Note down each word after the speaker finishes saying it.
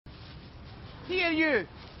Here, you.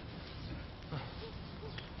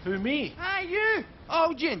 Who, me? Aye, you.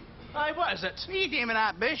 Algin. Aye, what is it? Me doing with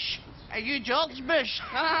that Bush. Are you George Bush?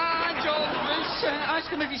 Ah, George Bush. Ask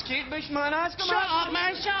him if he's Kate Bush, man. Ask him. Shut up,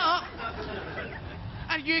 man, shut up.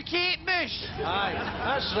 Are you Kate Bush? Aye,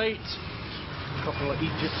 that's right. Couple of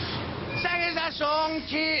Egypts. Sing us a song,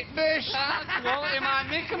 Kate Bush. Ah, quality, man.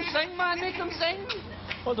 Make him sing, man. Make him sing.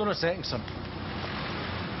 Hold on a second, son.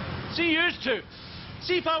 See yous two.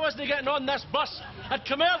 See if I wasn't getting on this bus, I'd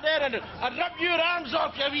come out there and I'd rip your arms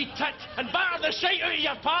off, you wee tit, and batter the shite out of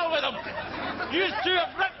your pal with them. Yous two have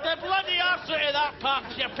ripped the bloody arse out of that park,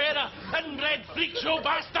 you pair of inbred freak show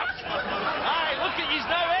bastards. Aye, look at yous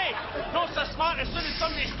now, eh? Not so smart as soon as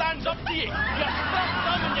somebody stands up to you. You're split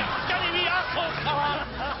dumb and you skinny wee arseholes, come on.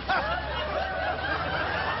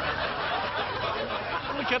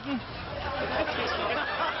 Only kidding.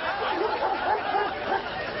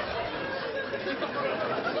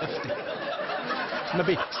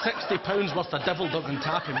 Maybe £60 worth of devil dog on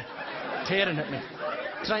top of me, tearing at me,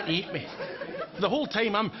 trying to eat me. The whole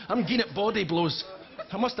time I'm giving it body blows.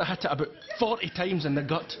 I must have hit it about 40 times in the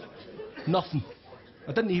gut. Nothing.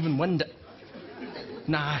 I didn't even wind it.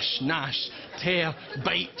 Gnash, tear,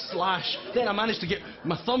 bite, slash. Then I managed to get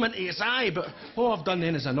my thumb into its eye, but all I've done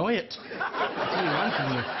then is annoy it. I'll tell you one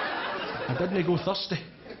thing, I didn't go thirsty.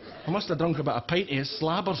 I must have drunk about a pint of its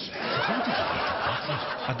slabbers.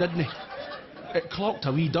 I didn't. It clocked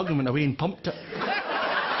a wee dug and went away and pumped it.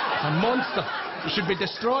 A monster. It should be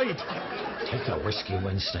destroyed. Take a whiskey,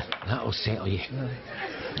 Winston. That'll settle you.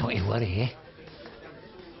 Not to worry, eh?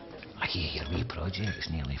 I hear your wee project's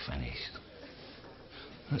nearly finished.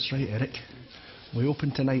 That's right, Eric. We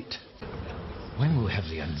open tonight. When will we have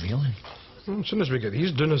the unveiling? As soon as we get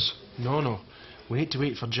these dinners. No. We need to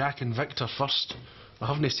wait for Jack and Victor first. I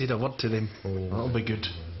haven't said a word to them. Oh. That'll be good.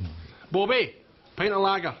 Bobby, pint of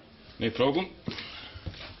lager. No problem.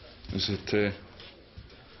 Is it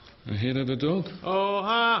a hair of the dog? Oh,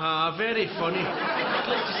 ha, very funny. I'd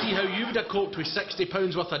like to see how you would have coped with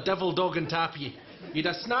 £60 worth of devil dog on top of you. You'd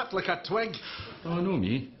have snapped like a twig. Oh, no,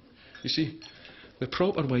 me. You see, the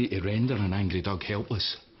proper way to render an angry dog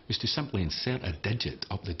helpless is to simply insert a digit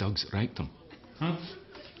up the dog's rectum. Huh?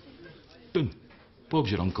 Boom. Bob's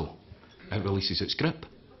your uncle. It releases its grip.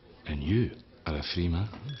 And you are a free man.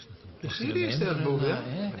 You're serious there, Bobby?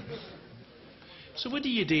 So what do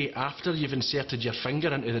you do after you've inserted your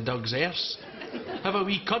finger into the dog's arse? Have a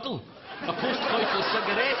wee cuddle? A post-coital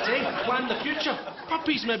cigarette, eh? Plan the future?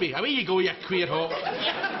 Puppies, maybe? Away you go, you queer hawk.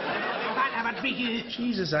 That would be you.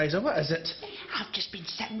 Jesus, Isa, what is it? I've just been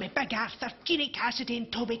sitting with Big Arthur, Jeannie Cassidy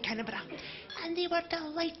and Toby Kinneborough, and they were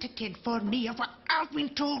delighted to inform me of what I've been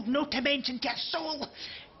told not to mention to a soul.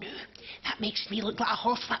 No, that makes me look like a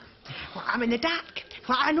horsewhip. Well, I'm in the dark.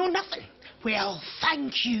 Well, I know nothing. Well,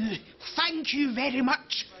 thank you. Thank you very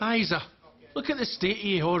much. Isa, look at the state of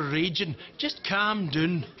you all raging. Just calm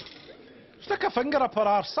down. Stick a finger up her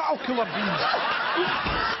arse. That'll cool her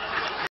beans.